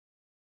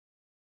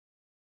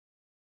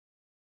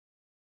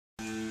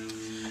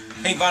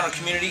Hey vinyl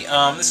community,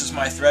 this is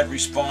my thread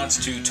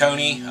response to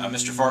Tony,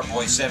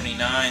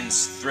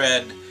 MrFartboy79's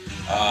thread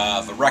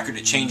of a record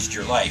that changed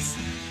your life.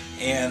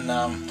 And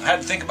I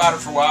had to think about it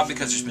for a while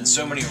because there's been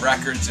so many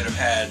records that have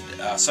had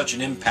such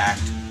an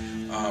impact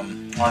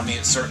on me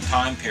at certain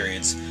time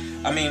periods.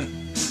 I mean,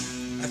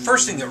 the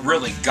first thing that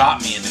really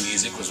got me into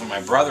music was when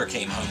my brother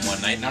came home one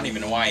night. I don't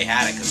even know why he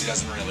had it because he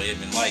doesn't really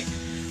even like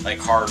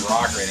hard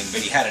rock or anything,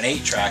 but he had an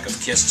 8-track of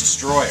Kiss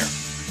Destroyer.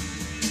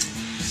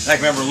 And I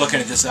remember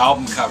looking at this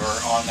album cover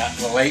on that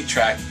little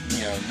 8-track,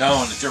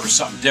 knowing that there was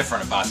something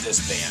different about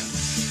this band.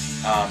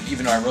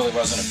 Even though I really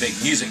wasn't a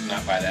big music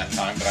nut by that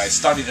time, but I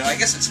studied it. I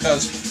guess it's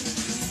because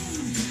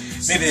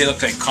maybe they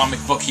looked like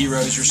comic book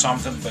heroes or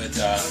something, but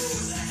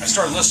I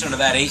started listening to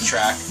that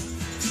 8-track.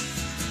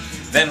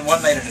 Then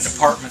one night at a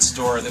department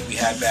store that we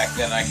had back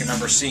then, I can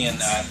remember seeing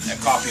a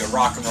copy of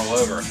Rock and Roll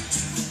Over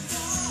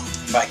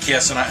by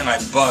Kiss, and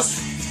I bugged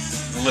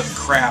the living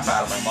crap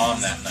out of my mom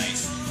that night.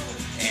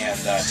 And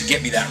to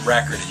get me that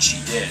record, and she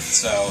did.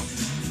 So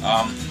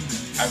I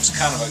was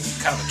kind of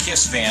a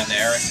Kiss fan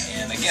there.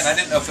 And again, I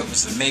didn't know if it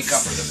was the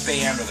makeup or the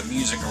band or the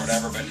music or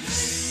whatever, but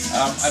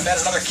I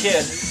met another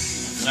kid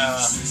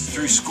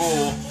through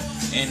school,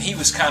 and he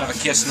was kind of a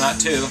Kiss nut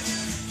too.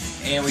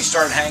 And we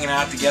started hanging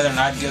out together, and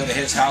I'd go to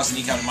his house and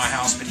he'd come to my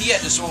house. But he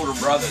had this older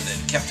brother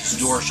that kept his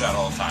door shut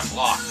all the time,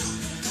 locked.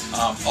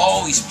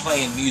 Always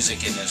playing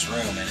music in this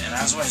room, and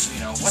I was always,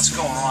 what's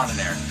going on in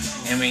there?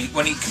 And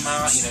when he'd come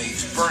out, he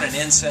was burning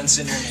incense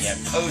in there, and he had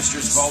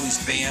posters of all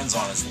these bands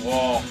on his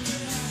wall,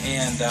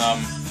 and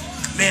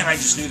man, I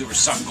just knew there was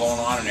something going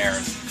on in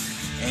there.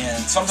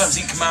 And sometimes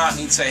he'd come out and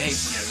he'd say, hey,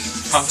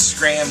 punk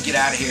scram, get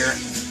out of here,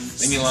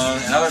 leave me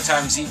alone. And other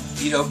times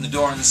he'd open the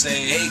door and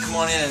say, hey, come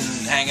on in and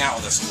hang out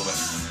with us a little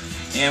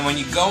bit. And when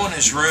you go in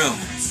his room,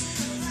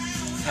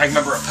 I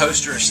remember a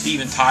poster of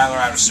Steven Tyler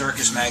out of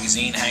Circus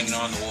magazine hanging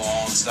on the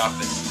wall and stuff,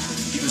 and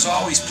he was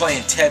always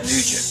playing Ted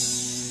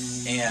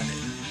Nugent. And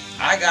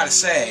I gotta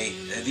say,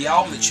 the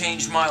album that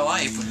changed my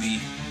life would be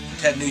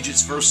Ted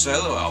Nugent's first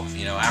solo album,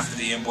 after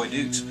the Amboy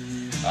Dukes.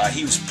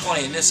 He was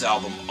playing this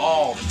album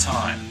all the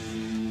time,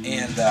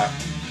 and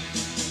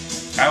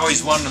I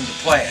always wanted him to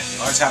play it.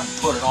 I always have him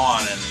put it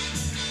on,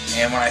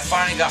 and when I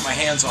finally got my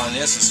hands on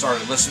this and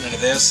started listening to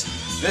this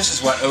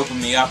is what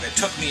opened me up. It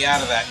took me out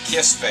of that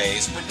Kiss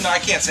phase, but no, I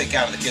can't take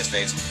out of the Kiss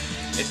phase.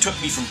 It took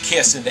me from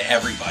Kiss into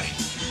everybody,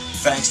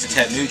 thanks to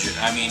Ted Nugent.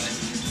 I mean,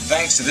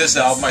 thanks to this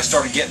album, I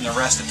started getting the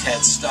rest of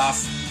Ted's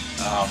stuff.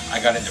 I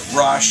got into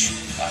Rush,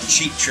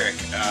 Cheap Trick,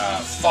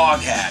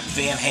 Foghat,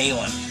 Van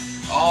Halen,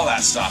 all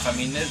that stuff. I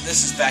mean,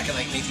 this is back in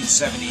like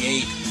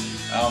 1978.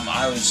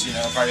 I was,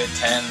 probably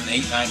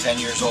 8, 9, 10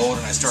 years old,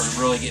 and I started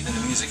really getting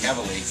into music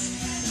heavily.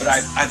 But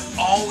I've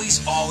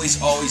always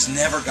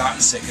never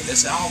gotten sick of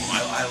this album.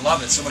 I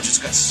love it so much. It's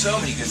got so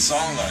many good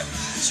songs on it.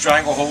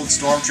 Stranglehold,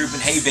 Stormtrooping,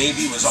 Hey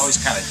Baby was always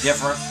kind of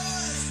different.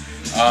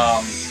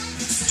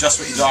 Just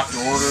What Your Doctor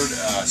Ordered,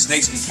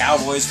 Snakes and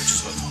Cowboys, which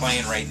is what's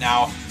playing right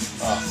now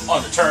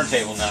on the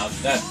turntable now.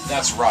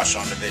 That's Rush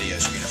on the video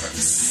screen.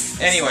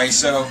 Anyway,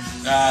 so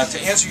to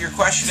answer your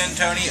question then,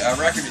 Tony, a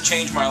record that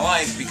changed my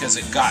life because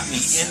it got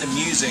me into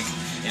music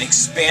and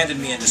expanded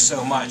me into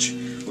so much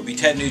would be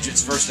Ted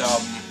Nugent's first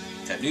album,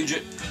 Ted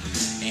Nugent.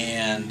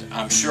 And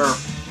I'm sure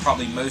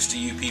probably most of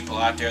you people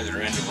out there that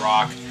are into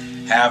rock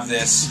have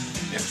this.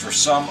 If for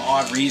some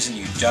odd reason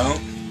you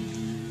don't,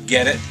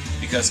 get it,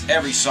 because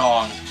every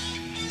song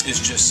is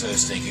just so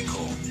stinking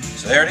cool.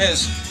 So there it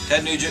is,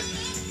 Ted Nugent,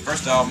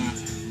 first album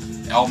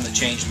that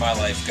changed my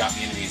life, got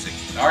me into music.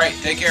 Alright,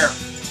 take care.